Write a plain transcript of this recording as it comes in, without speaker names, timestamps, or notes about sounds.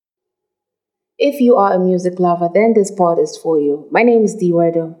If you are a music lover, then this pod is for you. My name is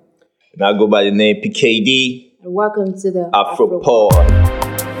Dweirdo. And I go by the name PKD. And welcome to the Afropod.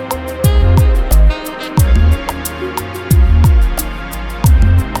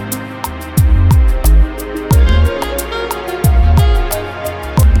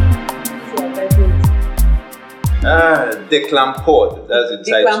 Declan Pod. That's the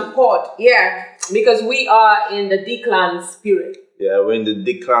title. Declan Pod, yeah. Because we are in the Declan spirit. Yeah, we're in the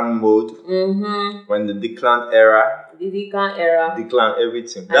Declan mode. Mm-hmm. We're in the Declan era. The Declan era. Declan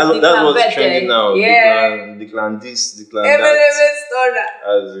everything. That's what's trending now. Yeah. Declan this, Declan that.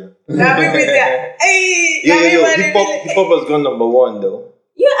 As in. Hip hop has gone number one though.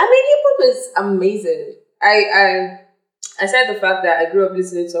 Yeah, I mean hip hop is amazing. I said the fact that I grew up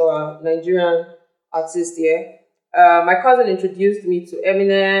listening to a Nigerian artist here. My cousin introduced me to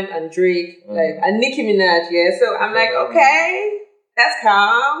Eminem and Drake, and Nicki Minaj. Yeah, so I'm like, okay, that's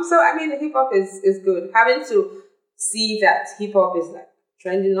calm. So I mean, hip hop is good. Having to see that hip hop is like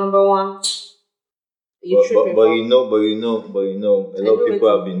trending number one. But you know, a lot of people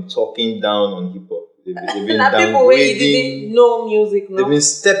have been talking down on hip hop. They've been people where you didn't know music. No? They've been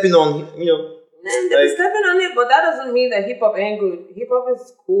stepping on, They've been stepping on it, but that doesn't mean that hip hop ain't good. Hip hop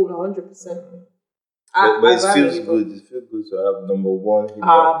is cool, 100%. But it feels good. It feels good to have number one hip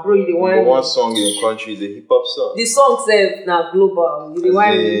hop. Number one song in the country is a hip hop song. The song says now global.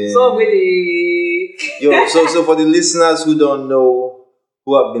 The song with the so for the listeners who don't know,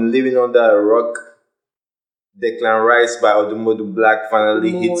 who have been living under a rock, Declan Rise by Odumodu Blvck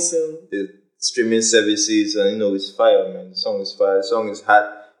finally hits the streaming services, and it's fire, man. The song is fire. The song is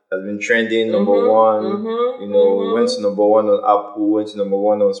hot. Has been trending number one. It went to number one on Apple, went to number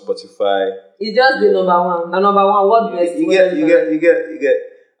one on Spotify. It's just the number one. The number one. What best? You get.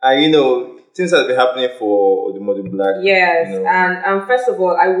 And things have been happening for Odumodu Blvck. Yes, and first of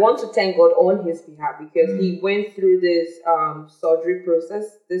all, I want to thank God on his behalf because he went through this surgery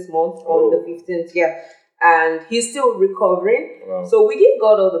process this month on the 15th. Yeah. And he's still recovering. Wow. So we give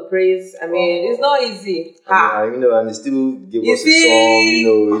God all the praise. I mean, it's not easy. And he still gave us a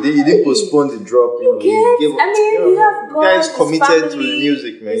song. He didn't postpone the drop. He has God, guys committed his family, to the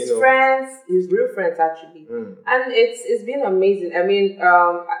music, man. His friends, his real friends actually. And it's been amazing. I mean,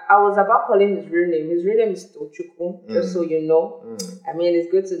 I was about calling his real name. His real name is Tochukwu, just so you know. I mean,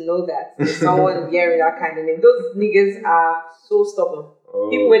 it's good to know that someone hearing that kind of name. Those niggas are so stubborn.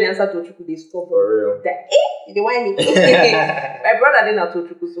 People when they answer Tochukwu, they stop. For real. They want me. My brother didn't have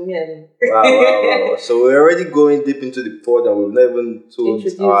Tochukwu, so me and Wow. So we're already going deep into the pod, and we've never even told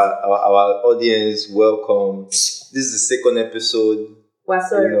our audience welcome. This is the second episode. Well,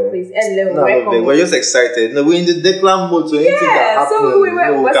 sorry, please. We're just excited. We're in the Declan mode, so anything can happen. So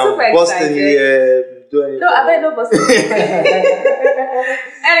we're super bust excited. I bet no bust.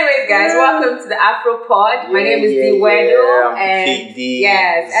 Anyways, guys, welcome to the Afropod. My name is Dweirdo and PKD.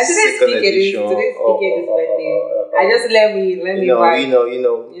 Yes, and today's PKD's birthday. I just let me you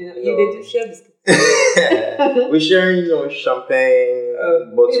did share biscuit. We're sharing, champagne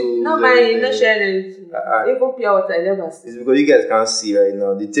bottles. No, man, you're not sharing. Even pure water, I never see. It's because you guys can't see right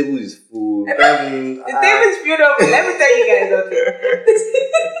now. The table is full. The table is filled up. Let me tell you guys something.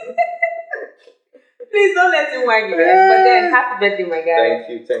 Please don't let him wag you. But then, happy birthday, my guy.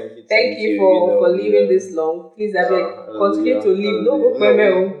 Thank you for living this long. Please, I beg, continue to live. Don't go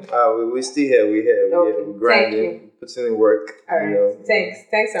we're still here. We're here. We're grinding, putting in work. All right.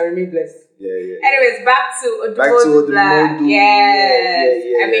 Thanks, and remain blessed. Yeah. Anyways, back to Odumodu Blvck. Yes.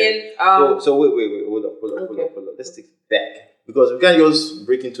 Yeah. I mean, So wait. Hold up. Let's take it back. Because we can't just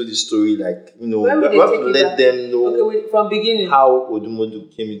break into the story we have to let them know from beginning how Odumodu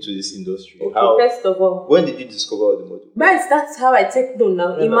came into this industry. Okay, first of all, when did you discover Odumodu? That's how I take note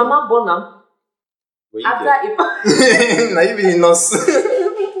now. In Mama Bonam. After now you be nurse.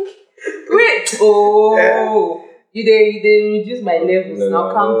 Wait. Oh. You they reduce my levels.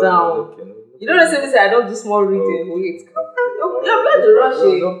 Now calm down. Okay, you don't say I don't do small reading. Wait. Your blood is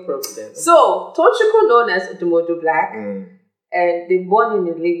rushing. No problem. So Tochukwu known as Odumodu Blvck. And they born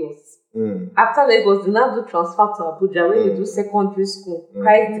in Lagos. After Lagos, they now do transfer to Abuja where they do secondary school.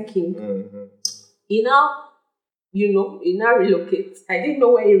 Christ the King. He now, he now relocates. I didn't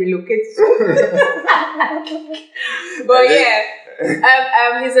know where he relocates to. But yeah,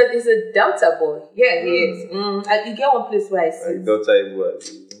 he's a Delta boy. Yeah, he is. You get one place where I see. Like Delta boy.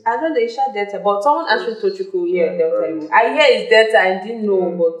 I know they share Delta, but someone answering Tochukwu, Delta Igbo. I hear it's Delta, I didn't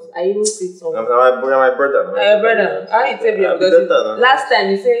know, but I even see someone. My brother. Your brother. How you tell me? Because last time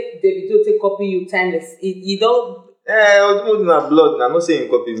you say Davido take copy you timeless. You don't. Odumodu na blood. I'm not saying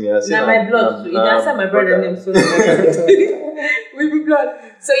copy me. Na my blood. You answer my brother name. So We be blood.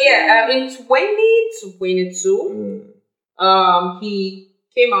 So yeah, in 2022, he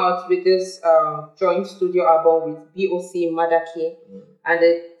came out with this joint studio album with BOC Madaki, and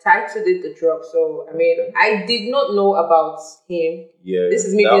they titled it The Drop. So I mean, I did not know about him. Yeah, this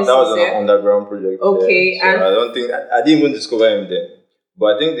is me that was an underground project. Okay, so and I don't think I didn't even discover him then.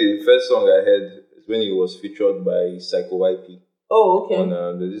 But I think the first song I heard is when he was featured by Psycho YP. Oh, okay. On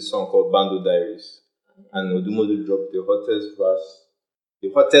there's this song called Bando Diaries, and Odumodu dropped the hottest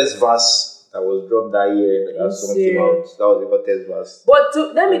verse that was dropped that year. That song came out. That was the hottest verse. But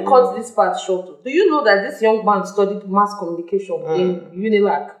let me cut this part short. Do you know that this young man studied mass communication in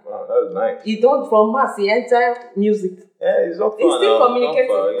Unilag? Wow, that was nice. He done from mass, he entered music. Yeah, he's not far. He's still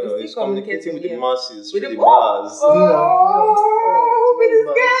communicating. He's communicating with the masses, with the bars. With his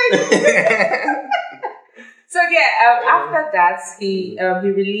guys. So yeah, after that, he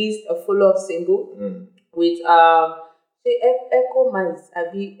released a follow-up single with Echo Mice.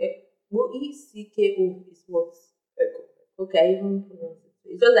 ECKO is what? Echo. Okay, I even pronounce it.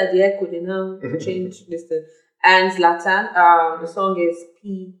 It's just like the Echo, they now change this thing. And Zlatan, the song is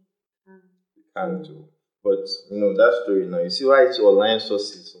P. Can't do. But that story now. You see why it's online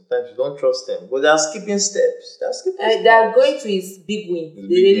sources. Sometimes you don't trust them, but they are skipping steps. They are going to his big win.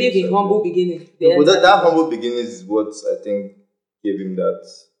 They live in humble beginnings. But that humble beginnings is what I think gave him that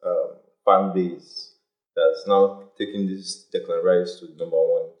fan base that's now taking this Declan Rice to number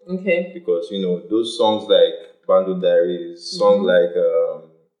one. Okay. Because those songs like Bando Diaries, songs like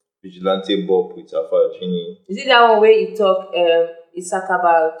Vigilante Bop with Alpha Genie. Is it that one where he talk?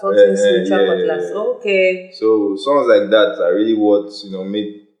 Isakaba, talking spiritual cutlass. Okay. So songs like that are really what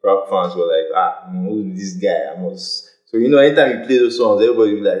made rap fans were like, who's this guy? I must. So anytime you play those songs,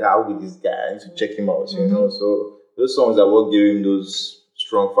 everybody will be like, who is this guy? I need to check him out. So those songs are what gave him those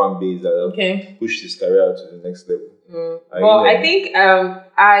strong fan base that pushed his career to the next level. Well, I think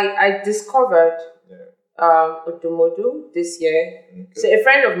I discovered Odumodu this year. Okay. So a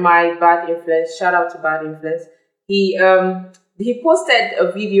friend of my Bad Influence, shout out to Bad Influence. He posted a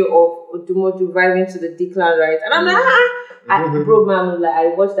video of Odumodu vibing to the Declan Rice, and I'm like, bro, man,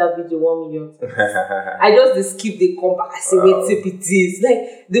 I watched that video 1 million times. I just skip the come back. I say, wait, it is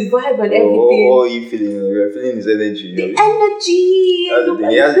like the vibe and everything. Oh, you feeling? You're feeling his energy. The energy. That's the thing.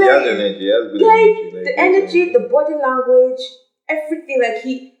 He has energy. He has good energy. The energy, the body language, everything. Like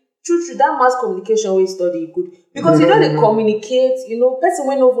true, that mass communication we study good because they communicate. Person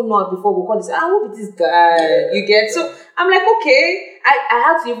we never know before we call this. Who be this guy? You get so. I'm like, okay. I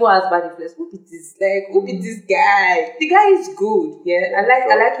had to even ask Bad Influence, who be this? Like, who be this guy? The guy is good. Yeah, I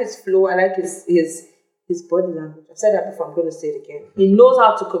like his flow. I like his body language. I've said that before. I'm going to say it again. He knows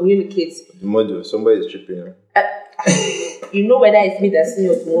how to communicate. The model. Somebody is tripping. You know whether it's me that's seen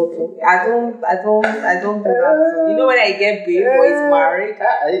Odumodu. I don't do that. You know whether I get babe or he's married.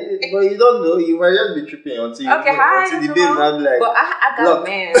 But you don't know. You might just be tripping until the babe not be like. But I got a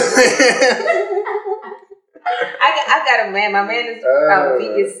man. I got a man. My man is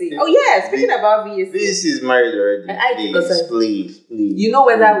VSC. Oh yeah, speaking about VSC. VSC is married already. Please. You know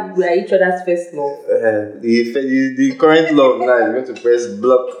whether we are each other's first love. The current love now is going to press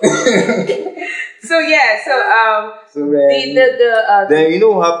block. So then you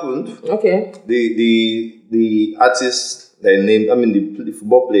know what happened? Okay. The artist they named, the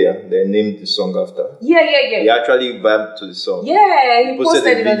football player they named the song after. Yeah. He actually vibed to the song. Yeah, he posted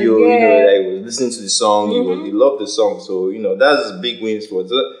a video. That he was listening to the song. He loved the song. So that's big wins for.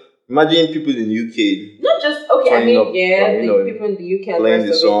 So imagine people in the UK. Not just people in the UK playing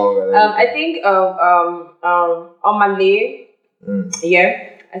the song. I think on Malay. Yeah.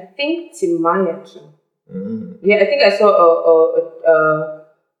 I think Timaya too. Yeah, I think I saw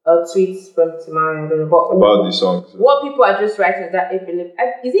a tweet from Timaya. I don't know about the song. What people are just writing is that Ebelebe.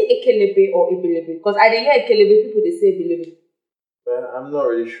 Is it Ekelebe or Ebelebe? Because I hear Ekelebe, people they say Ebelebe. I'm not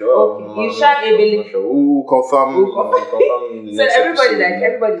really sure. Okay, you shout Ebelebe. Sure. Who confirm? So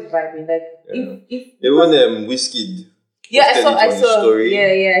everybody's vibing. Like if even Whiskey. Yeah, I saw. Story,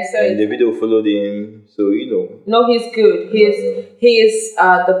 I saw and Davido followed him, so No, he's good. He is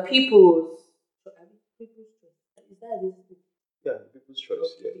the people's. Is that it? Yeah, people's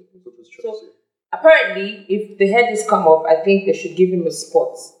choice. Yeah, people's choice. So apparently, if the headies come up, I think they should give him a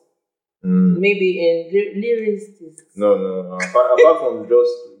spot. Maybe in lyrics. No. Apart from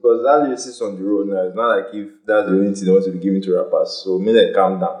just because that lyrics is on the road now, it's not like if that's the only thing they want to be giving to rappers. So maybe they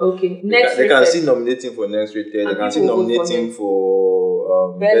calm down. Okay. They can still nominate him for next rated. They can still nominate him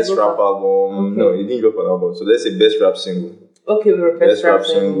for best rap album. No, he didn't drop an album. So let's say best rap single. Okay, we're best rap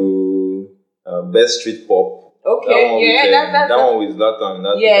single. Best street pop. Okay, that one with Zlatan.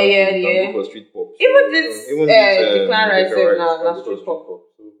 Yeah. For street pop. Even this Declan Rice now, that's true.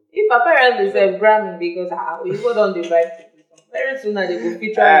 If apparently say Grammy because we go on the vibe. Very soon they will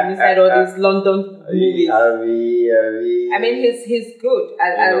feature him inside all these London movies. I mean, he's good.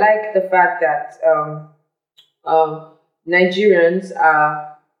 I like the fact that Nigerians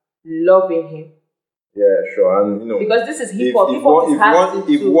are loving him. Yeah, sure, and because this is hip hop.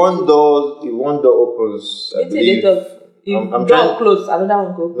 If one door opens, I believe. I'm trying close. Another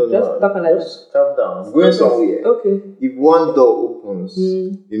one go. Just talk on that. Just calm down. I'm going somewhere. Okay. If one door opens,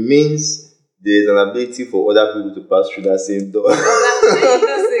 it means there's an ability for other people to pass through that same door.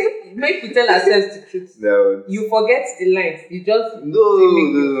 Make we tell ourselves the truth. No, you forget the lines. You just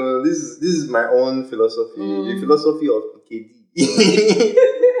no. This is my own philosophy. The philosophy of PKD.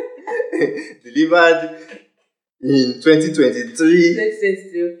 Delivered in 2023.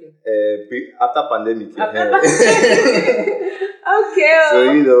 After pandemic. Okay.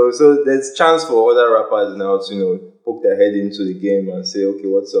 So there's chance for other rappers now to poke their head into the game and say, okay,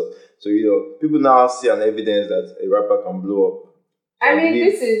 what's up? So people now see an evidence that a rapper can blow up. So I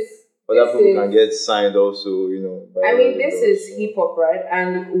mean, other people can get signed also. This is hip hop, right?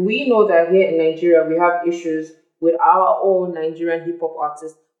 And we know that here in Nigeria we have issues with our own Nigerian hip hop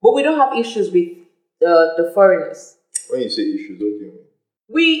artists, but we don't have issues with the foreigners. When you say issues, what do you mean?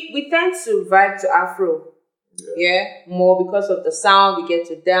 We tend to vibe to Afro, more because of the sound. We get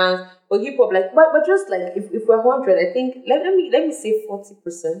to dance, but hip hop but just like if we're 100, I think let me say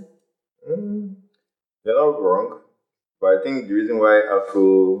 40%. You're not wrong, but I think the reason why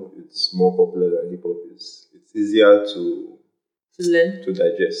Afro is more popular than hip hop is it's easier to learn, to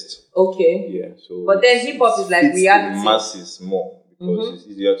digest. Okay. Yeah. So, but then hip hop is like reality. The masses more because it's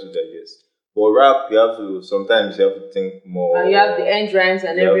easier to digest. But rap, sometimes you have to think more. And you have the end rhymes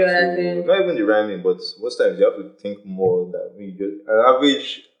and every other thing. Not even the rhyming, but most times you have to think more that when you just an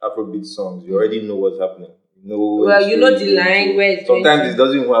average Afrobeat songs, you already know what's happening. You know the line where it's sometimes it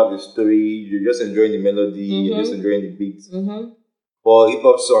doesn't even have a story. You're just enjoying the melody. You're just enjoying the beat. For hip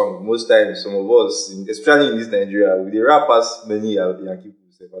hop song, most times some of us, especially in this Nigeria, with the rappers, many Yankee people.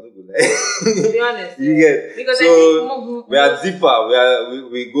 I don't go like. To be honest, you get because so we are deeper.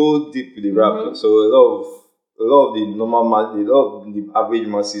 We go deep with the rap. So a lot of the the average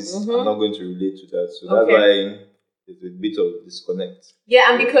masses are not going to relate to that. So that's why there's a bit of disconnect. Yeah,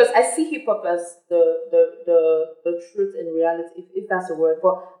 and because I see hip hop as the truth in reality, if that's a word.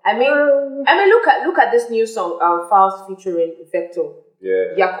 But I mean, look at this new song, Faust featuring Vector.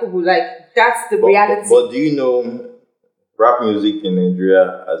 Yeah, Yakubu, that's the reality. But do you know? Rap music in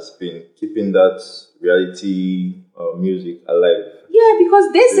Nigeria has been keeping that reality music alive. Yeah,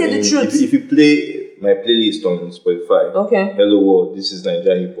 because they say the truth. If you play my playlist on Spotify, Hello World, this is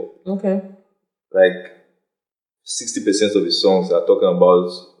Nigeria hip hop. Okay. 60% of the songs are talking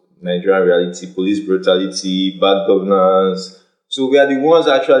about Nigerian reality, police brutality, bad governance. So we are the ones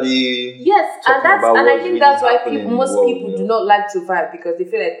actually. Yes, and I think that's why most people do not like to vibe because they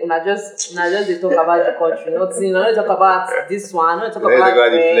feel like they talk about the country, not talk about this one, not talk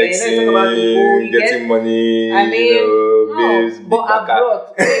about the flexing, getting money. I mean, babes, but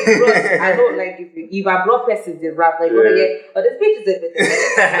abroad, I don't like if abroad person they rap like gonna get the speech is a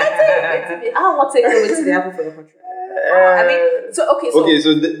bit. I want to take away to the apple for the country. I mean, so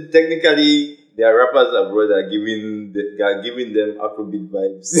technically. There are rappers abroad that are giving them Afrobeat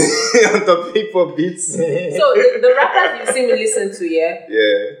vibes on top of hip hop beats. So the rappers you see me listen to,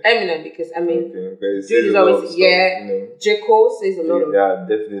 Eminem, because I mean, dude is always J. Cole says a lot of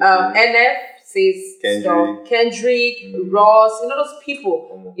definitely. NF says Kendrick, Ross, those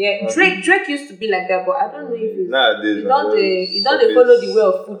people. Drake used to be like that, but I don't know if you don't follow the way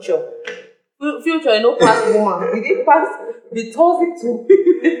of Future. Future, pass woman. He didn't pass the toxic too.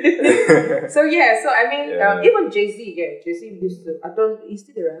 So I mean, even Jay-Z used to. He's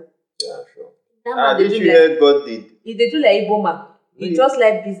still around. Yeah, sure. Did you hear God did? They do like Iboma. He just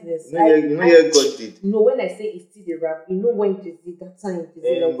like business. You know God did. When I say he's still the rap, when Jay-Z that time.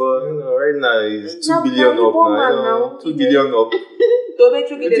 But right now he's 2 billion up now. 2 billion up. Don't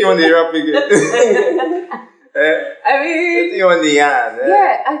you on the rap again? I mean, on the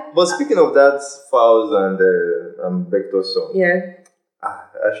hand. But speaking of that, Faust and Vector song,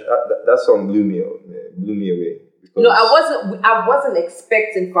 that song blew me away. No, I wasn't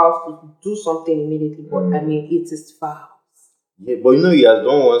expecting Faust to do something immediately, but I mean, it is Faust. Yeah, but he has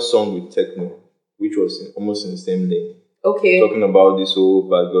done one song with Techno, which was almost in the same lane. Okay. Talking about this whole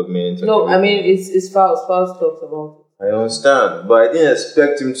bad government. No, I mean, it's Faust. Faust talks about it. I understand, but I didn't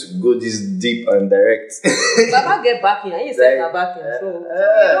expect him to go this deep and direct. Baba get backing, and you said not backing.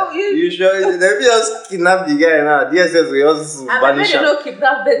 So you sure? They will just kidnap the guy now. DSS will just banish him. No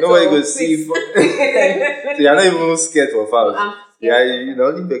kidnap Vector. Nobody go see. So you're not even scared for fouls. Yeah, you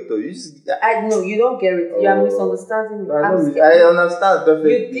know the Vector. You just. I know you don't get it. You are misunderstanding me. I understand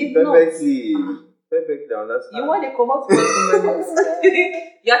perfectly. You did perfectly. Perfectly understand. You want to come out from my mouth.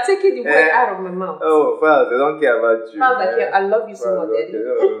 You are taking the word out of my mouth. Oh, Fals, they don't care about you. Fals, I love you so much, Daddy.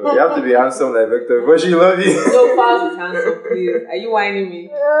 No. You have to be handsome like Vector before she love you. No, Fals is handsome, please. Are you whining me?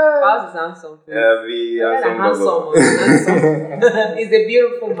 Fals is handsome, please. Yeah, be handsome. Handsome. He's a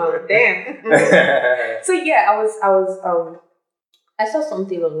beautiful man. Damn. So yeah, I saw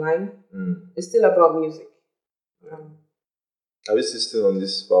something online. It's still about music. Are we still on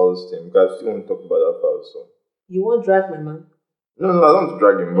this Fowls thing? Because I still want to talk about that Fowls song. You won't drag my man? No, I don't want to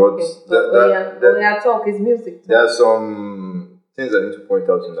drag him, but when I talk, it's music. There are some things I need to point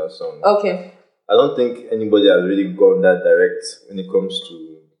out in that song. Okay. I don't think anybody has really gone that direct when it comes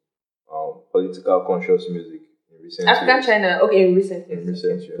to political conscious music in recent years. African China, okay, in recent years.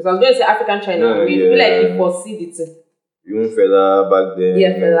 Because I was going to say African China, we feel like he foreseed it. Even Fela back then.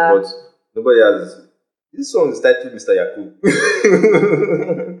 Yeah, Fela. But nobody has. This song is titled Mr. Yakub.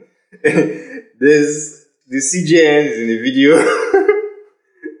 There's the CJN is in the video.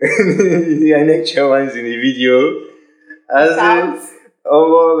 The INEC chairman is in the video.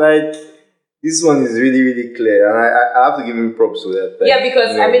 Like this one is really, really clear, and I have to give him props for that. Yeah,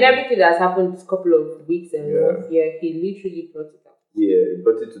 because I mean everything that's happened this couple of weeks and months, he literally brought it up. Yeah, he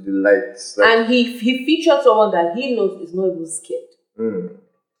brought it to the light. And he featured someone that he knows is not even scared. Yeah.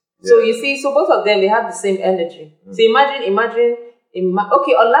 So you see, so both of them, they have the same energy. So imagine,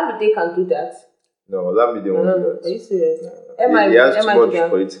 okay, Olamide can do that. No, Olamide won't do that. Are you serious? No. He has too much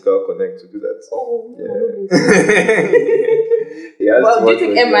political connect to do that. Oh, yeah. Well, do you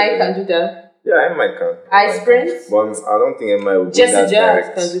think MI can do that? Yeah, MI can. Ice Prince? But I don't think MI will go Jesse that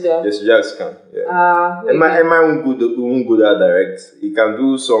direct. Jazz can do that. Jesse Jazz can, yeah. MI won't go that direct. He can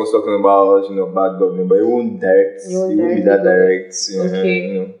do songs talking about, bad government, but he won't direct. He won't be that direct.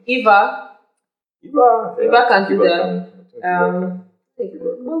 Okay. Eva can do that.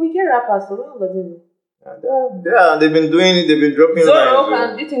 Well, we get rappers, so what about them? Yeah, they've been dropping Zoro lines. can.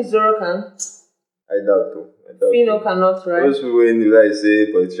 Do you think Zoro can? I doubt too. Fino cannot, right? Those people in the life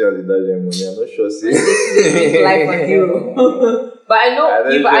say politicians they dodge their money. I'm not sure. They make life a hero. But I know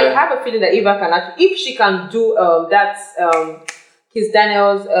I have a feeling that Eva can actually, if she can do that Kiss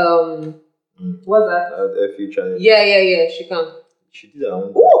Daniels what's that? FU channel. Yeah, she can. She did that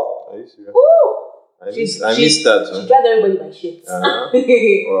one. Ooh! Are you serious? Ooh! I missed that one. She got everybody by shit.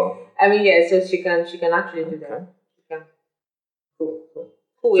 Wow. I mean, yeah, so she can actually do that. She can.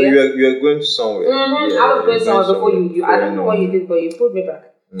 Cool, so you are going somewhere. Yeah, I was going somewhere before you. I don't know what you did, but you pulled me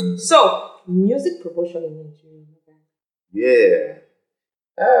back. So, music promotion in Nigeria. Yeah.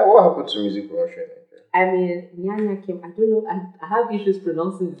 What happened to music promotion in Nigeria? I mean, Nyanya came. I don't know. I have issues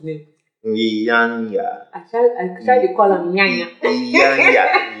pronouncing his name. Nyanya. I tried to call him Nyanya. Nyanya.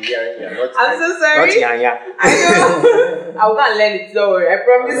 I'm so sorry. Not Nyanya. I know. I'll go and learn it. Don't worry. I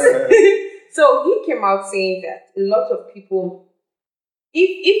promise. So he came out saying that a lot of people.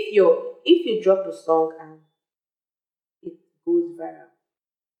 If you drop a song and it goes viral,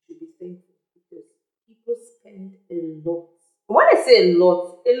 you should be thankful because people spend a lot. When I say a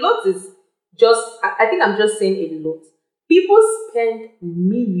lot is just, I think I'm just saying a lot. People spend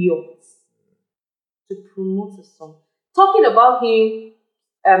millions to promote a song. Talking about him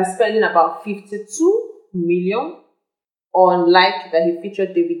spending about 52 million on like that he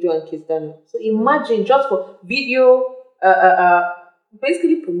featured Davido and Kiss Daniel. So imagine just for video,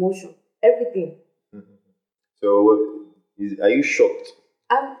 basically promotion, everything. So, are you shocked?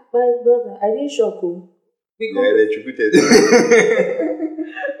 My brother, I didn't shock you. Yeah, electrocuted.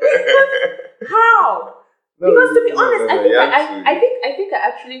 How? No, because to be honest, I think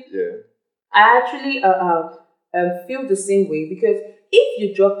I actually feel the same way because if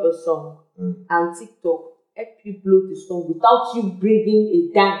you drop a song and TikTok help you blow the song without you bringing a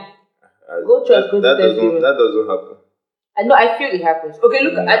dime, go church, go to that doesn't happen. I know, I feel it happens. Okay,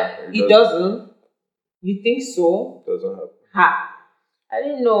 look, it doesn't. You think so? It doesn't happen. I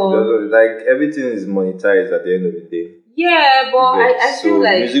didn't know. Like everything is monetized at the end of the day. Yeah, but I feel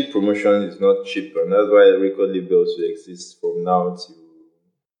like music promotion is not cheap, and that's why record labels will exist from now till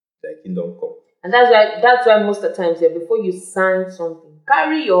like Kingdom Come. And that's why most of the times, before you sign something,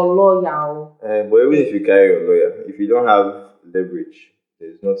 carry your lawyer. But even if you carry your lawyer, if you don't have leverage,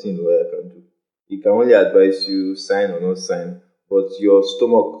 there's nothing the lawyer can do. He can only advise you sign or not sign, but your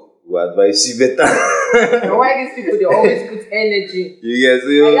stomach will advise you better. And why these people, they always put energy. Yes,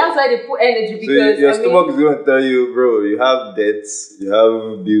 Like that's why they put energy, because your stomach is going to tell you, bro, you have debts, you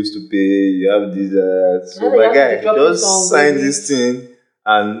have bills to pay, you have this, so my guy, just sign this thing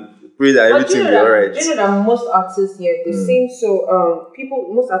and pray that everything will be alright. You know that most artists here, they seem so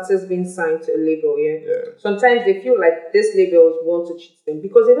most artists being signed to a label, yeah. Sometimes they feel like these labels want to cheat them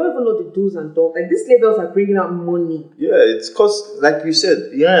because they don't even know the do's and don'ts. Like these labels are bringing out money. Yeah, it's cost, like you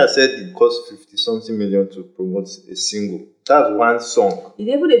said, I said it costs 50-something million to promote a single. That's one song. They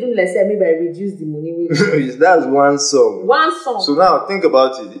do like say maybe I reduce the money. That's one song. One song. So now think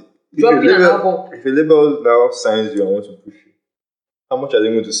about it. Dropping an album. If a label now signs you and wants to push you, how much are they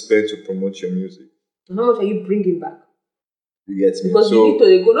going to spend to promote your music? And how much are you bringing back? You get me? Because you need to,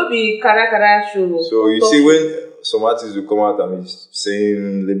 they go not be kara show. So you see when some artists will come out and be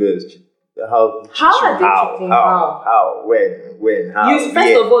saying labels cheap. How are they cheating? How? When? How?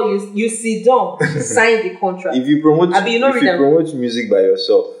 First of all, you sit down, sign the contract. If you promote music by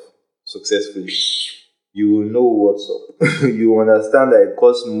yourself successfully, you will know what's up. You understand that it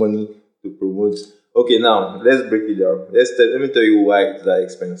costs money to promote. Okay, now let's break it down. Let me tell you why it's that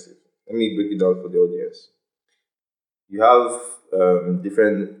expensive. Let me break it down for the audience. You have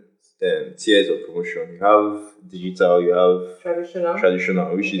different tiers of promotion. You have digital, you have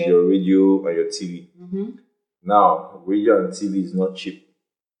traditional, which is your radio and your TV. Now, radio and TV is not cheap.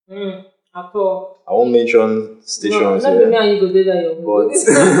 At all. I won't mention stations here, but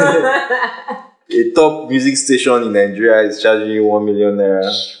a top music station in Nigeria is charging you 1 million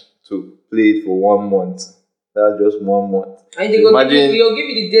naira to play it for 1 month. That's just 1 month. And they'll give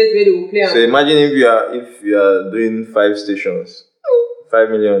you the days where they will play. So imagine if you are doing 5 stations, 5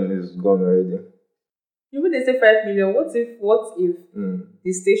 million is gone already. Even they say 5 million. What if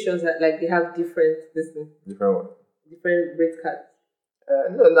the stations are, like, they have different rate cards?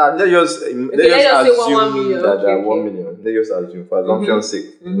 No. Let's just assume that 1 million. Let's just assume for assumption's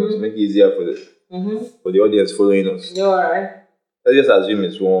sake, to make it easier for the audience following us. Yeah, alright. Let's just assume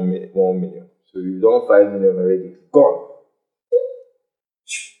it's 1 million. So you've done 5 million already. Gone.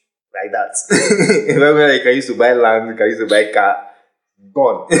 Like that. Remember, like, I used to buy land, I used to buy car.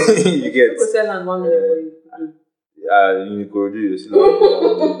 Gone. You get. People sell land 1 million for you. In Ikorodu, you still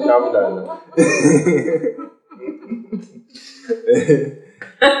calm down.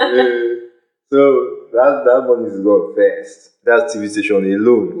 So that money is gone first. That's TV station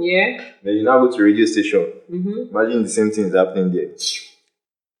alone. Yeah. Then you now go to radio station. Imagine the same thing is happening there.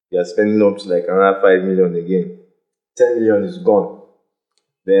 You are spending up to like another 5 million again. 10 million is gone.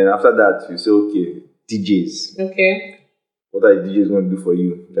 Then after that, you say, okay, DJs. Okay. What are the DJs going to do for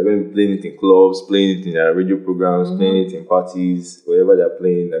you? They're going to be playing it in clubs, playing it in their radio programs, playing it in parties, wherever they're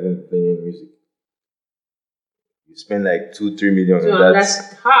playing, they're going to be playing music. You spend like 2-3 million on that.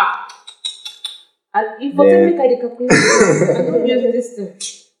 If I make a calculation, I don't use this thing.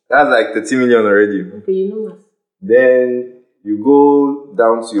 That's like 30 million already. Okay, you know what? Then you go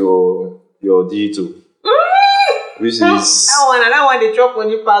down to your digital. Which is that one they drop on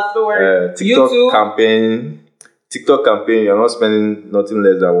you fast forward. TikTok campaign, you're not spending nothing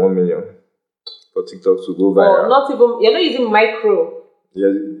less than 1 million for TikTok to go viral. You're not using micro.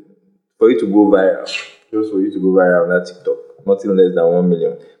 Yeah, for you to go viral. Just for you to go viral on that TikTok. Nothing less than 1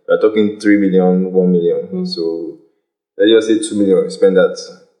 million. We're talking 3 million, 1 million. So let's just say 2 million, spend that.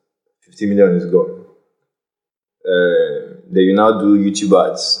 50 million is gone. Then you now do YouTube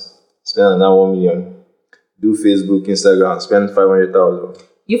ads. Spend another 1 million. Do Facebook, Instagram, spend 500,000.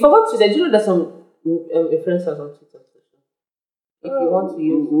 You forgot to say, do you know there's some influencers on Twitter? If you want to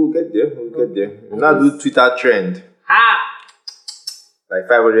use, we'll get there. You now do Twitter trend. Like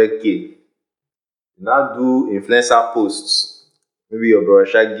 500k. You now do influencer posts. Maybe your brother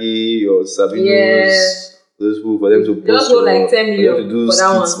Shaggy, your Sabinos, those people, for them to post. Just go like 10 million for them to do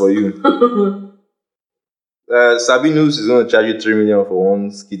skits for you. Sabinos is going to charge you 3 million for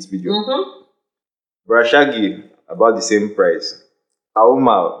one skit video. Brother Shaggy, about the same price.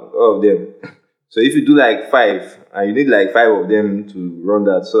 Auma, all of them. So if you do like 5, and you need like 5 of them to run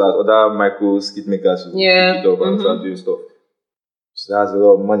that, so that other micro skit makers will pick it up and start doing stuff. So that's a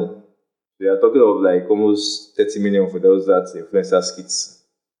lot of money. We are talking of like almost 30 million for those that influencer skits.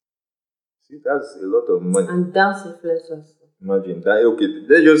 See, that's a lot of money. And dance influencers. Imagine that. Okay,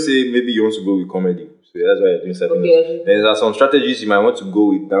 let's just say maybe you want to go with comedy. So that's why you're doing something else. There are some strategies you might want to go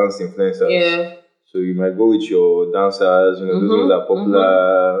with dance influencers. Yeah. So you might go with your dancers, those ones that are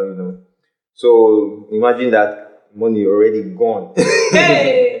popular, So imagine that money already gone.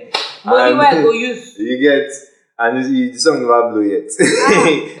 Hey! Money where I go use. You get, and the song never blow yet.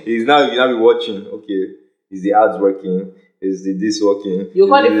 You now be watching, okay, is the ads working? Is this working? You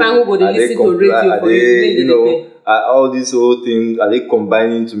can't define who would listen to radio for you. Are all these whole things, are they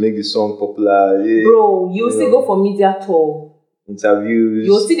combining to make the song popular? Bro, you still go for media tour. Interviews.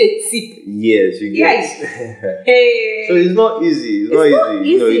 You'll see the tip. Yes, you get. Yes. Hey. So it's not easy. It's not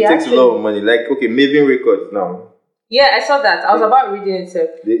easy. It takes a lot of money. Like, okay, Maven Records now. Yeah, I saw that. I was about reading it.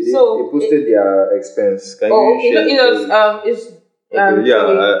 They posted their expense. Can you share? It's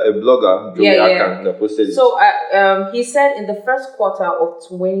a blogger, that posted it. So he said in the first quarter of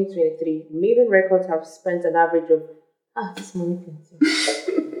 2023, Maven Records have spent an average of this money plenty.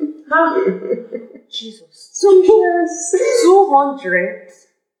 Jesus.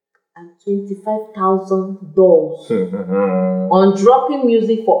 $225,000 on dropping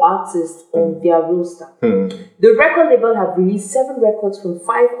music for artists on their roster. The record label have released 7 records from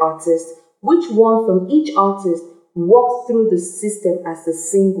 5 artists, which one from each artist walked through the system as a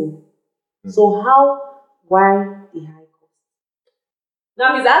single. So why the high cost?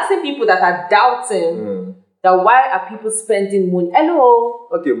 Now he's asking people that are doubting that why are people spending money? Hello.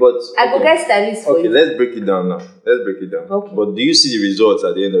 Okay, but I go get stylist for you. Okay, let's break it down now. Okay. But do you see the results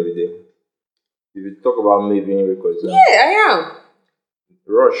at the end of the day? If you talk about Maven Records. Yeah, I am.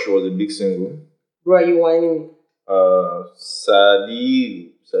 Rush was a big single. Bro, are you whining me?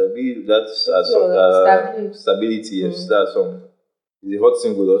 Sabi, that's Stability, yes, that song. It's a hot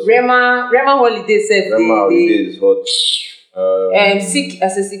single also. Rema Holiday said Rema Holiday is hot. Sick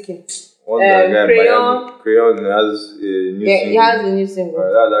as a sick. Crayon has a new single. He has a new single.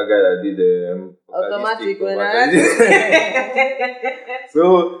 That's that guy that did Automatic when So,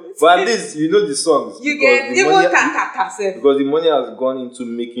 but at least you know the songs. You get even because the money has gone into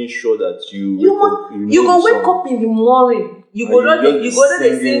making sure that you go wake up in the morning. You go to the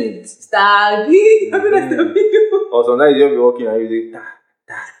same star. Or sometimes you'll be walking and you say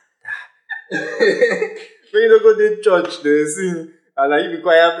when you don't go to church, they sing. And like you be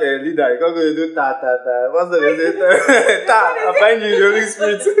choir leader, you can't go to do ta. What's the say? Ta. I find you in the Holy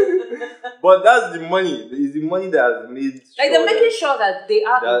Spirit. But that's the money. It's the money that has made. Like they're making sure that they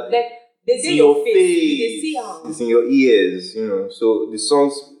are like they see your face. They see it's in your ears, So the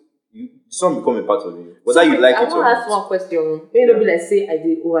song become a part of you. Whether you like it or not. I want to ask one question. Be like say I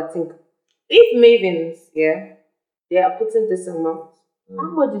did overthink. If Mavens, they are putting this amount, how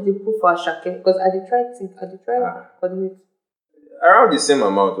much did they put for Ashake? Because I did try coordinate. Around the same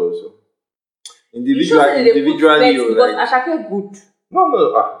amount also. Individually, because Ashake good. No.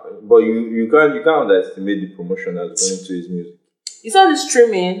 But you can't underestimate the promotion that's going to his music. You saw the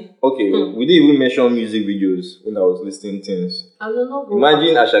streaming. Okay, we didn't even mention music videos when I was listing things. I don't know.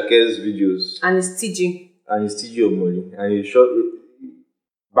 Imagine Ashake's videos. And it's TG. Omori. And he shot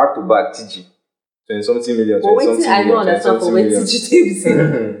back to back TG. 20-something million. But wait till I don't understand for when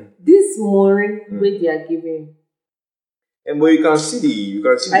TG this Mori where they are giving. And but you can see the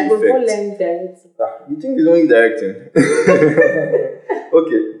effect. I go learn directing. You think it's only directing?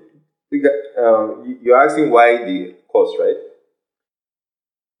 Okay. You're asking why the cost, right?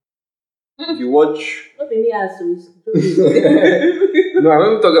 If you watch. Not any answers. No, I'm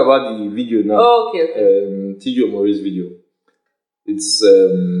going to talk about the video now. Oh, okay. TG Omori's video. It's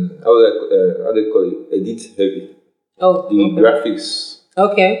how do they call it? Edit heavy. Oh. The graphics.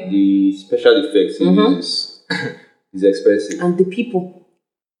 Okay. The special effects he uses. Is expensive. And the people.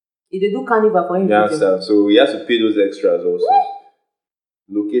 If they do carnival for him. You understand? So he has to pay those extras also.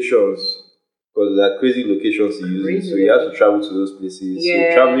 Locations. Because there are crazy locations he uses. So he has to travel to those places.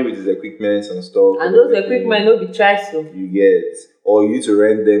 Yeah. So traveling with his equipment and stuff. And those equipment will be charged. You get. Or you need to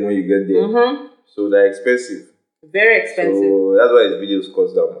rent them when you get there. So they're expensive. Very expensive. So that's why his videos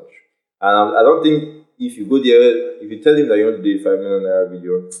cost that much. And I don't think if you go there, if you tell him that you want to do a 5 million naira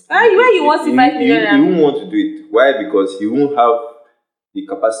video, why you want to 5 million naira? He won't want to do it. Why? Because he won't have the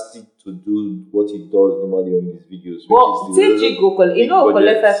capacity to do what he does normally on his videos. Well, TG go collect. You know,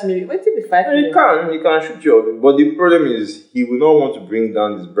 collect 5 million. Wait till be 5 million. He can shoot you up. But the problem is, he will not want to bring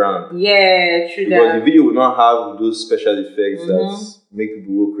down his brand. Yeah, true. Because the video will not have those special effects that make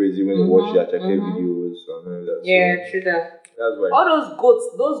people go crazy when they watch the Achake videos and all that. Yeah, true that. That's why. All those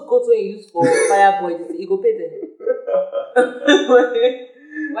goats when you use for Fireboy, you go pay them.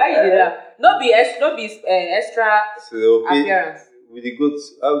 Why you do that? Not be extra appearance. With the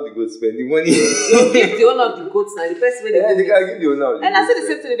goats, how would the goats spend the money? You give the owner of the goats now. The person where they can't give the owner. And I said the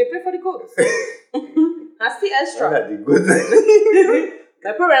same thing. They pay for the goats. I still extra. The goats.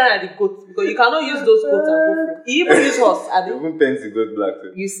 My problem are the goats because you cannot use those goats and go free. You even use horse. Even paint the goat black.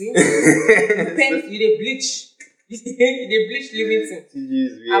 You see, paint you they bleach. They bleach living things.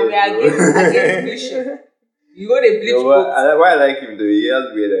 And we are against bleaching. You go to bleach why I like him though, he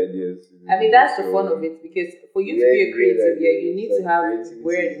has weird ideas. I mean, that's the fun of it, because for you to be a creative, you need to have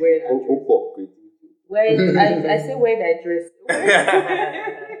weird I say weird address.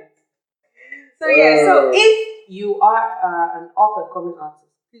 So if you are an up and coming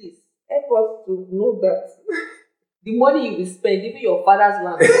artist, please help us to know that the money you will spend, even your father's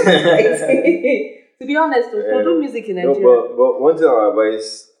land. To be honest, to do music in Nigeria. No, but one thing I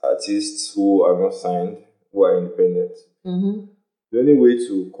advise artists who are not signed, who are independent, the only way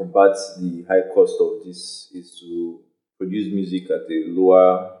to combat the high cost of this is to produce music at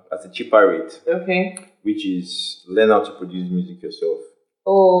a cheaper rate. Okay. Which is learn how to produce music yourself.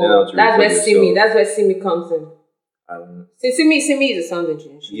 Oh, that's where Simi. That's where Simi comes in. Simi is a sound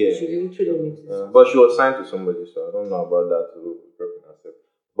engineer. She literally makes it. But she was signed to somebody, so I don't know about that.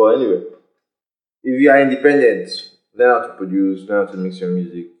 But anyway, if you are independent, learn how to produce, learn how to mix your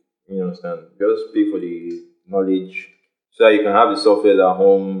music. You understand? Just pay for the knowledge so that you can have the software at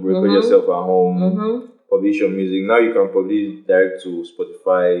home, record yourself at home, publish your music. Now you can publish direct to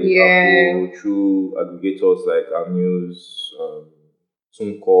Spotify, Apple, through aggregators like Amuse,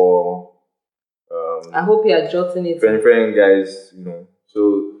 TuneCore. I hope you are jotting it. Friend guys,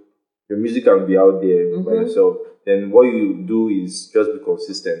 so your music can be out there by yourself. Then what you do is just be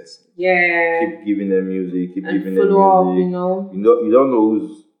consistent. Yeah. Keep giving them music. Keep giving them music. Follow up, You don't know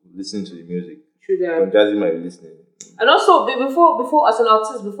who's listening to the music. True that. Some Jazzy might be listening. And also, before as an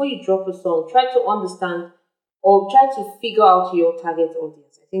artist, before you drop a song, try to understand or try to figure out your target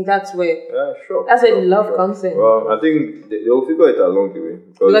audience. I think that's where that's where the love comes in. Well, I think they will figure it along the way.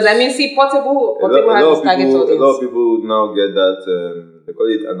 Because I mean, see, Portable has its target audience. A lot of people now get that, they call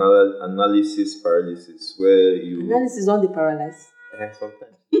it analysis paralysis, where you... Analysis on the paralysis.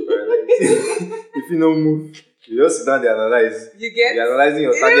 Sometimes. Paralysis. If you don't move, you just sit down and analyze. You're analyzing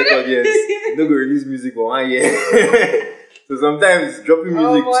your target audience. You don't go release music for 1 year. So sometimes dropping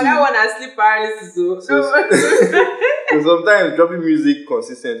music too. That one has sleep paralysis. So sometimes dropping music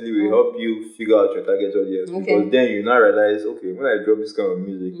consistently will help you figure out your target audience. Because then you now realize, okay, when I drop this kind of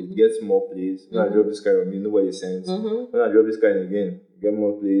music, it gets more plays. When I drop this kind of music, nobody sends. When I drop this kind again, get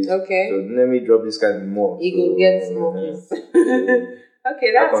more plays. Okay. So let me drop this kind more. It will get more plays.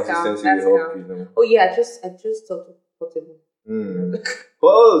 Okay, that's calm. That's calm. Oh yeah, I just talked to Portable.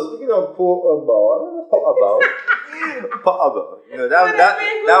 Oh, speaking of Portable, that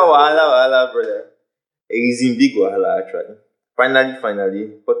wahala, brother. He's in big wahala actually. Finally,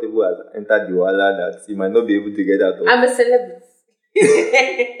 Portable has entered the wahala that he might not be able to get out of. I'm a celebrity.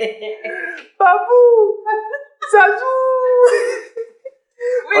 Babu, Zazu.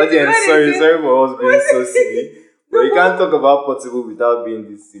 Audience, sorry for us being so silly. But you can't talk about Portable without being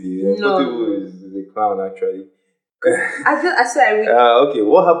this silly. No. Portable is the clown actually. I swear I read. Okay,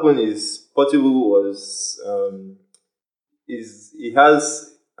 what happened is Portable was he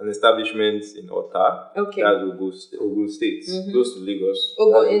has an establishment in Ota. Okay. That's Ogun State, close to Lagos.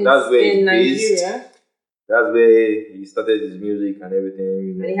 That's where he's based. That's where he started his music and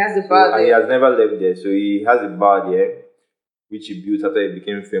everything. And he has a bar there. And he has never left there, so he has a bar there, which he built after he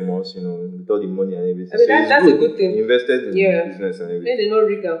became famous. With all the money and everything. I mean, that's a good thing. He invested in business and everything. They know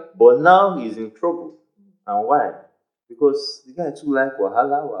Riga. But now he's in trouble, and why? Because the guy too like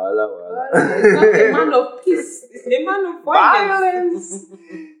wahala. He's not a man of peace. He's a man of violence.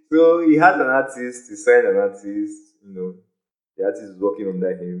 So he had an artist. He signed an artist. The artist is working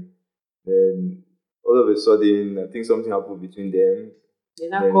under him. Then all of a sudden, I think something happened between them.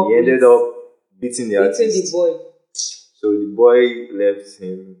 Then he ended up beating the artist. Beating the boy. So the boy left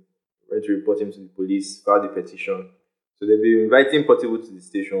him, went to report him to the police, filed the petition. So they've been inviting Portable to the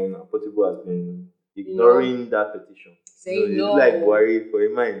station, and Portable has been ignoring that petition. Say no. It's like worry for a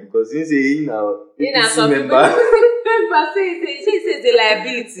mind because since he's now APC member. He says the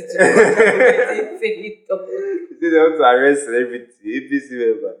liability to he said they want to arrest celebrity, APC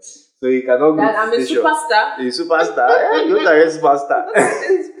member. So he cannot go to the station. I'm a superstar. He's a superstar. You want to arrest superstar.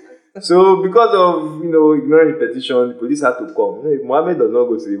 So because of ignoring the petition, the police had to come. If Mohammed does not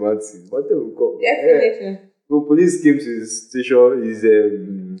go to the mountain, what they will come? Definitely. So police came to his station,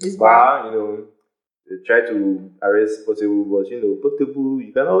 his bar, They tried to arrest Portable, but Portable,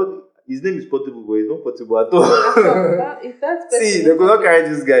 you cannot. His name is Portable, but he's not Portable at all. See, they could not carry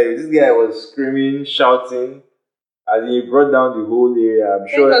this guy. This guy was screaming, shouting, and he brought down the whole area. I'm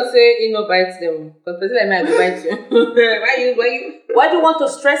sure. Because say he no bites them. Because person like me, I go bite you. Why do you want to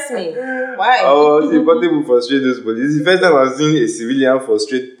stress me? Why? Oh, see, Portable frustrate those police. It's the first time I've seen a civilian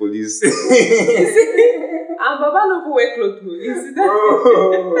frustrate police. And Baba no go wear clothes. You see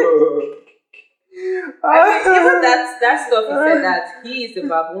that? I mean, even that stuff he said that he is a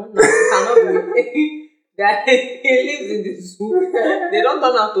baboon. No, he cannot be. that he lives in the zoo. They don't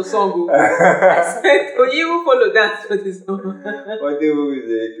turn out to song. I said, oh, you even follow dance for this song. Portable is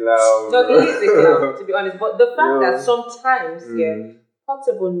a clown. No, he is a clown, to be honest. But the fact that sometimes,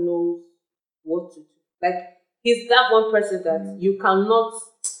 Portable knows what to do. Like, he's that one person that you cannot,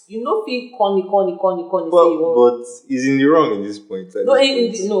 feel corny, but he's in the wrong in this point. At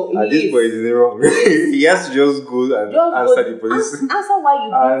this point, he's in the wrong. He has to just go and answer the police. Answer why you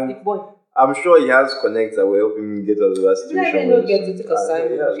beat the boy. I'm sure he has connects that will help him get out of that situation. I don't get to take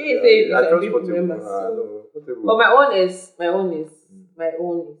assignment. But my own is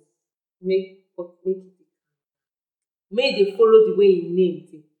make they follow the way he named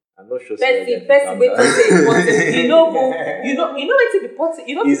it. I'm not sure. First way to say important. You know what to be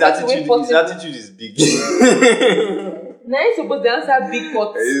important. His attitude is big. Now you're supposed to answer big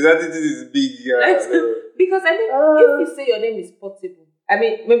pot. His attitude is big. Because if you say your name is Portable,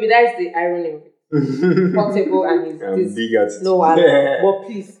 maybe that's the irony of it. Portable and his big attitude. No one. But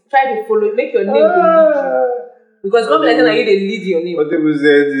please try to follow. Make your name lead you. Because not like that, you they lead your name. Portable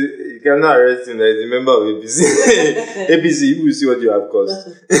said you cannot arrest him. He's a member of APC. APC, you will see what you have caused.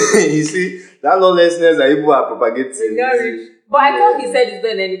 You see that lawlessness that people are propagating. But I thought he said he's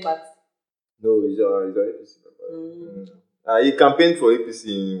not in any party. No, he's on APC. He campaigned for APC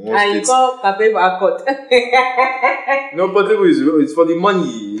in one state. You can't campaign for Accord. No, Portable it's for the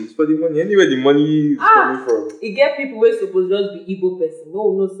money. It's for the money. Anywhere the money is coming from. You get people who are supposed to just be Igbo person.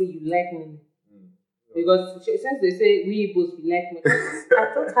 No, say you like money. Because since they say we Igbos we like money, I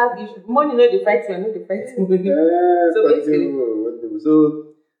don't have issue. Money no they fight you, I know they fight money. So basically, so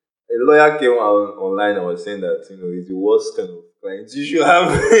a lawyer came out online and was saying that it's the worst kind of client you should have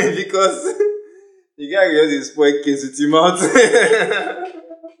because the guy just spoil case with him out.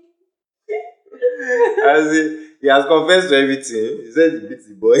 As he has confessed to everything. He said he beat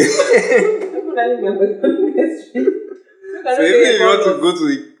the boy. So even if you want to go to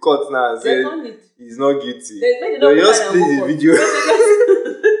the court now and say he's not guilty, they'll just play the video.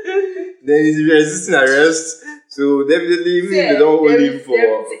 Then he's resisting arrest. So definitely, even if they don't hold him for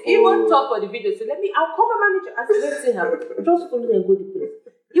he won't talk for the video. So I'll call my manager. I said, let's see him. Just follow them and go to the police.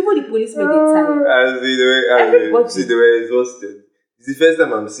 Even the policemen they tired. See the way exhausted. It's the first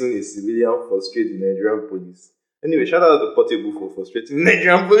time I'm seeing a civilian frustrate the Nigerian police. Anyway, shout out to Portable for frustrating the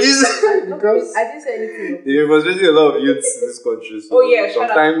Nigerian police. Because I didn't say anything. They've been frustrating a lot of youths in this country. So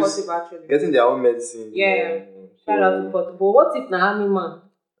shout out to Portable actually. Getting their own medicine. Yeah. Shout out to Portable. What if na army man?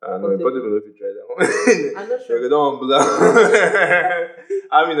 No, Portable if you try that one. I'm not sure. You don't want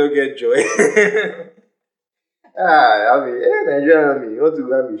army don't get joy. Nigerian army. You want to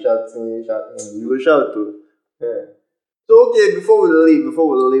go and be shouting. You go shout too. Yeah. So okay, before we leave.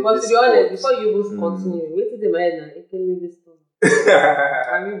 But to be honest, before you even continue, wait till the man and leave this song. I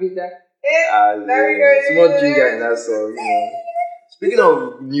mean, be that. Small ginger in that song. Speaking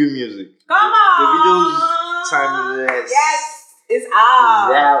of new music, come on, Davido's Timeless. Yes, it's out.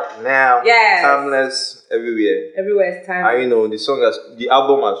 It's out now. Yes, Timeless everywhere. Everywhere is timeless. The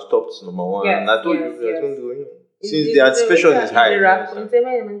album has topped number one. Yes, and I told you, since the anticipation is high. Congratulations.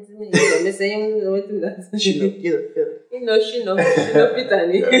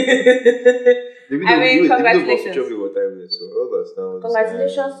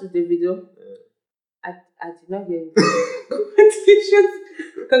 Congratulations to Davido. I did not hear you.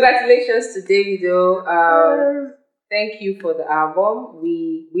 Congratulations to Davido. Thank you for the album.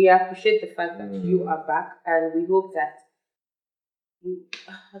 We appreciate the fact that you are back, and we hope that you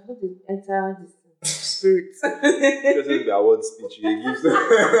are going to enter this spirit. Just like the award speech he gives.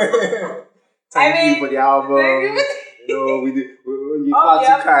 Thank you for the album. You're far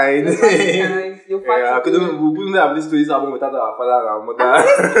too kind. I couldn't have listened to this album without our father and our mother.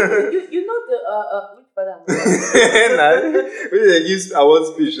 You know the which father and mother? When they give award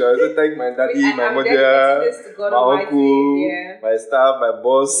speech, I said thank my daddy, my mother, my uncle, my staff, my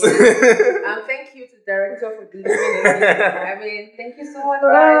boss. And thank you to the director for believing in me. Thank you so much,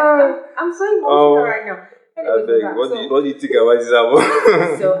 guys. I'm so emotional right now. What do you think about this album?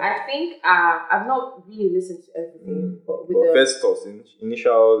 So I think I've not really listened to everything. But first thoughts,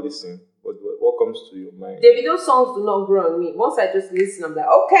 initial listening, what comes to your mind? Davido songs do not grow on me. Once I just listen, I'm like,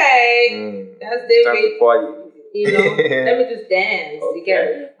 okay, that's David. Let me just dance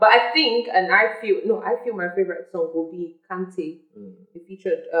again. But I think, and I feel my favorite song will be Kante. He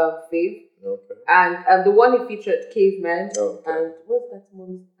featured Faith. Okay. And the one he featured, Caveman. And what's that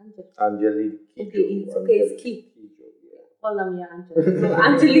one? Angelique. It's Key. Call me Angelique. So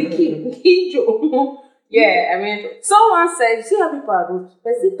Angelique Kijo. Yeah, someone said, see how people are rude.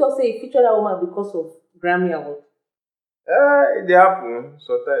 But still say he featured that woman because of Grammy Award. They happen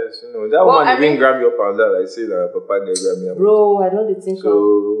sometimes, you know. That woman didn't grab you up and down. I say that Papa they grab me up. Bro, I don't think so.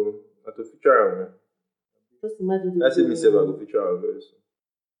 At the future, just imagine. I see myself at the future very soon.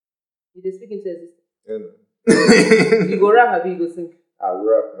 You just speaking to us. Yeah. No. You go rap, or you go sing. I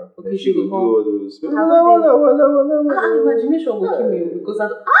rap now. Okay, she go do all those. Imagination will kill me because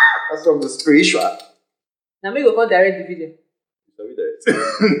that's from the spiritual. Now me go call direct the video. You direct.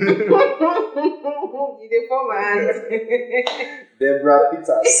 You dey form my hand. Deborah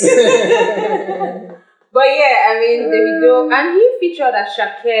Peters. But yeah, I mean Davido, and he featured as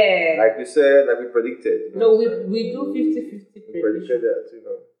Shakir. Like we said, like we predicted. No, we do 50-50 predicted that, you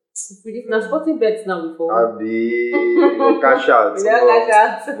know. Now sporting bets now before. I'll be cash out. We don't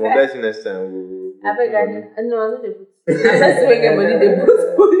cash out. We'll bet next time. I beg I no, I know they put. Unless we get money, they put.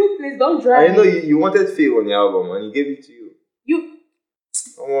 Please don't drive. I know you wanted Faye on the album and he gave it to you.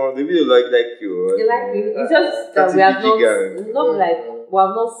 Oh, the video like you. You like me? It's just that we have not like we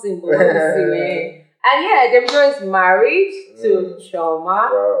have not seen, but we see man. And yeah, Davido is married to Chioma.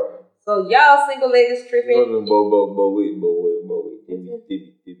 Wow. So y'all single ladies tripping. No, but wait.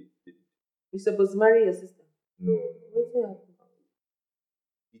 David. You supposed to marry your sister? No.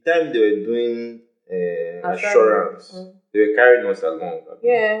 The time they were doing assurance, they were carrying us along.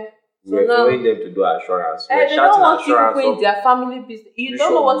 Yeah. We were following them to do assurance. We were they don't want assurance people in their family business. You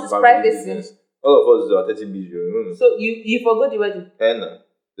don't know what is privacy. All of us are 30 billion. So you forgot the wedding? No.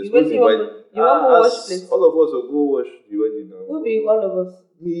 You want to watch place? All of us will go watch the wedding now. Who be all of us?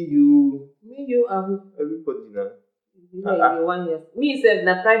 Me, you, and who? everybody now. You 1 year. Me said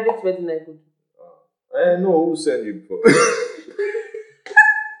na private wedding I go do. I know who sent you for.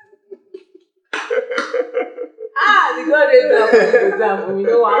 The God is up for me.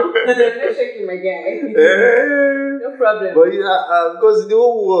 No one. I'm not shaking my guy. No problem. But because the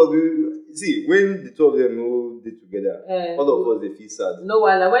whole world, see, when the two of them all did together, all of us they feel sad. No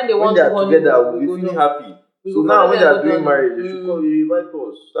one. When they are together, we feel happy. So now when they are doing marriage, they should call you, invite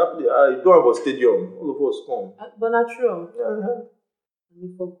us. You don't have a stadium. All of us come. But not true. Yeah.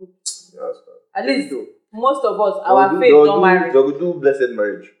 At least most of us, our faith don't marry. They will do blessed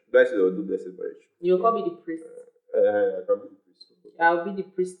marriage. Guys, they will do blessed marriage. You will be the priest. I can be the priest. I'll be the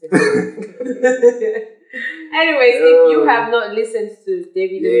priestess. Anyways, if you have not listened to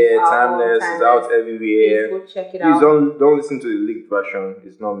Davido's album, Timeless is out everywhere. Please go check it Please out. don't listen to the leaked version.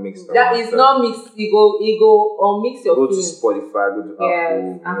 It's not mixed. That is not mixed. You go unmix your Go feelings. to Spotify, go to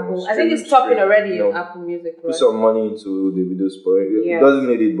Apple. I think it's topping already in Apple Music. Right? Put some money into the video spot. It doesn't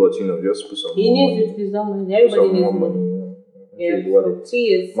need it, but just put some. He needs it. He's not money. Everybody needs money. Yeah,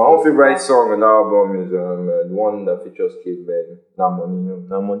 my own favorite song on the album is the one that features Kid Ben. Not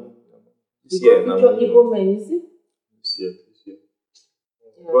money. This year, Igbo Men, you see? This year.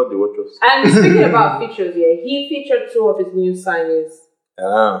 God, they watch us. And speaking about features, he featured 2 of his new signings.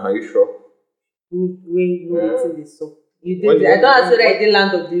 Are you sure? Waiting this song. You did. I don't answer that I did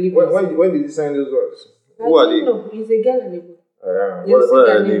Land of Deliverance. When did you sign those words? Who are they? No, he's a girl and a boy. What are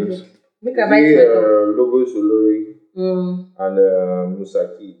their names? Make a bite Logo Solori. And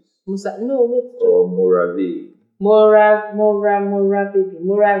Musa Keys. Or Morave. Morave.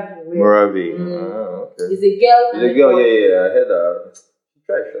 Okay. It's a girl. It's a girl, yeah. I heard her. She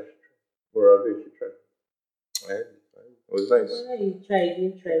tried. Morave, she tried. It was nice. You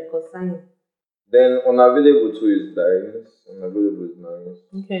didn't try, because Then Unavailable too is nice. Unavailable is nice.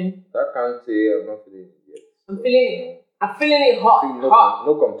 Okay. That can't say I'm not feeling it yet. I'm feeling it hot.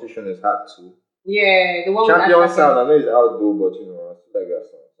 No competition is hard too. Yeah, the one Champion sound, I know it's outdoor, but I still like that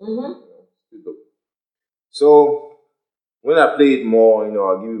sound. Still dope. So when I play it more,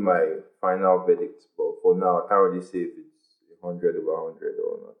 I'll give you my final verdict. But for now, I can't really say if it's 100 over 100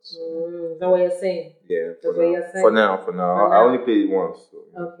 or not. Is that what you're saying? Yeah, for now. I only played it once. So,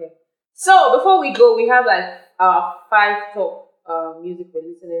 Okay. So before we go, we have like our 5 top music we're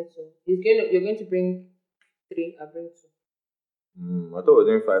listening to. You're going to bring 3. I'll bring 2. I thought we were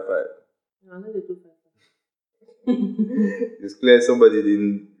doing 5-5. No, I know they do 5-5. It's clear somebody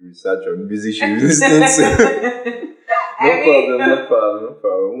didn't research on musicians listening to. No problem.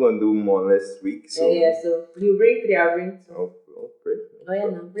 We're going to do more next week. So. Yeah, so you bring 3, I'll bring 2. Oh, great. Oh, yeah,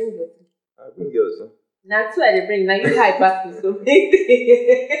 now bring yours. I'll bring yours. Now 2 I bring. Now you hype back me, so bring 3.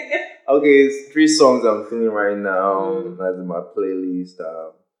 Okay, it's 3 songs I'm feeling right now. That's in my playlist.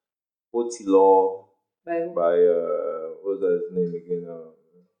 Otilo by what's that his name again? I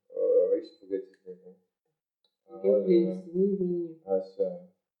used to forget his name.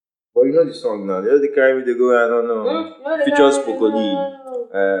 But you know the song now. They carry me to go. I don't know. Features Spokoli.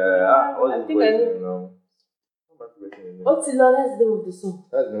 I think I know. What's the Lord? That's the name of the song.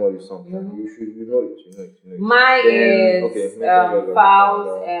 That's the name of the song. You know it. Mine is Fouls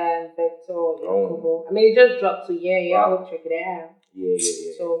and Vector. I mean, it just dropped to I'll check it out. Yeah.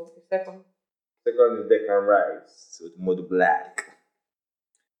 So the second is Declan Rice. So Odumodu Blvck.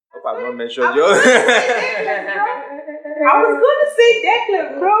 Hope I've not mentioned you. I was going to say Declan,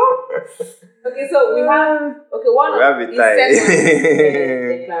 bro. Okay, so we have one of the second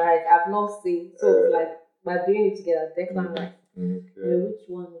Declan Rice. I've not seen, so it's like we're doing it together. Declan Rice. Okay. Which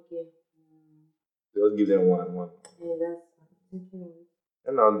one again? Just give them one. Yeah, that's thinking of it.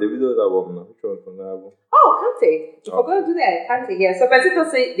 And now Davido's album now. Which one from the album? Oh, Kante. If we're going to do that, Kante. Yeah. So people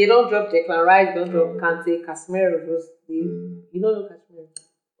say they don't drop Declan Rice, don't drop Kante, Casemiro. You don't know Casemiro.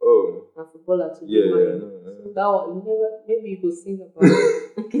 Oh. A footballer to yeah. So that one, maybe you could sing about it.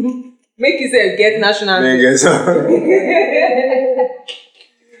 Make yourself get national anthem.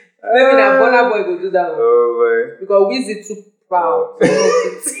 Maybe that Burna Boy will do that one. Oh, boy. Because Wiz is too proud.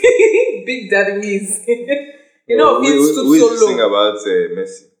 Big Daddy Wiz. You know, Wiz stood so low. We sing about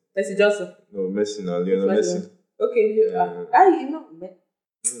Messi. Messi Johnson. No, Messi now. Lionel Messi. Okay, you know.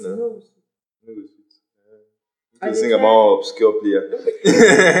 You sing about obscure player.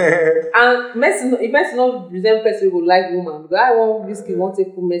 And Messi not resemble person who like woman. Because I want Whiskey, want to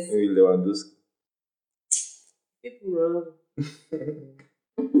put Messi. Maybe Lewandowski. People run.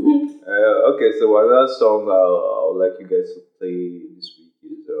 Okay, so another song I would like you guys to play this week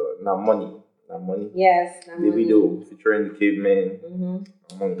is Na Money. Yes, Davido featuring the Caveman.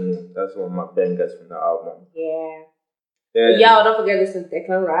 That's one of my bangers from the album. Yeah. Y'all don't forget to listen to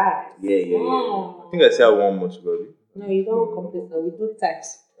Declan Rice. Yeah. I think I said one more to go. No, you don't complete that. We do types.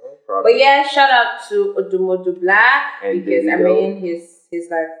 But yeah, shout out to Odumodu Blvck because Davido. I mean he's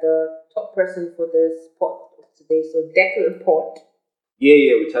like the top person for this pod today. So Declan Pod.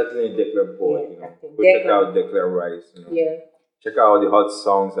 Yeah, we're chatting Declan Pod. Go check out Declan Rice. Yeah. Check out all the hot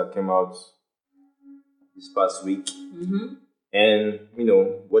songs that came out this past week. And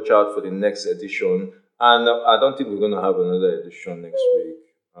watch out for the next edition. And I don't think we're gonna have another edition next week.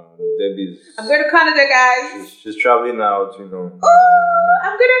 Debbie's. I'm going to Canada, guys. She's traveling out. I'm gonna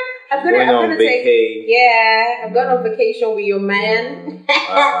on vacay. I'm going on vacation with your man.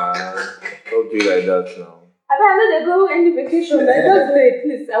 Don't do like that now. I don't go any vacation. I just do it,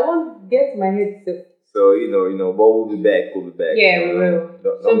 please. I won't get my head sick. So but we'll be back. Yeah, we will.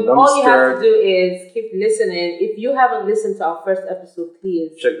 Don't all you have to do is keep listening. If you haven't listened to our first episode,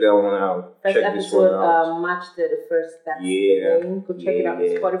 please check that one out. First check episode, this one out. March 31st. That's Go check it out.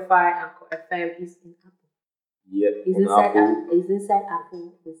 Spotify, Anchor FM is in Apple. Yep. It's inside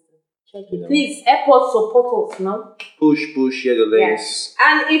Apple. Check it. Please, Airport support us, no? Push, share the links. Yes.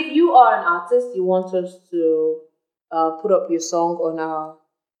 And if you are an artist, you want us to put up your song on our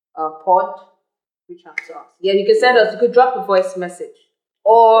pod, reach out to us. Yeah, you can send us, you could drop a voice message.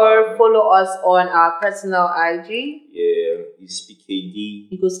 Or follow us on our personal IG. Yeah, it's PKD.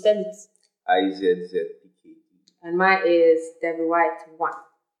 You could spell it. IZZ PKD. And mine is Debbie White 1.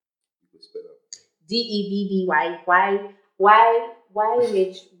 You could spell it. DEBBYYHYTE1.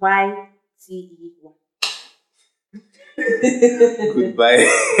 Goodbye.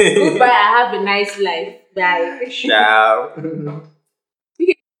 Goodbye. I have a nice life. Bye. Ciao.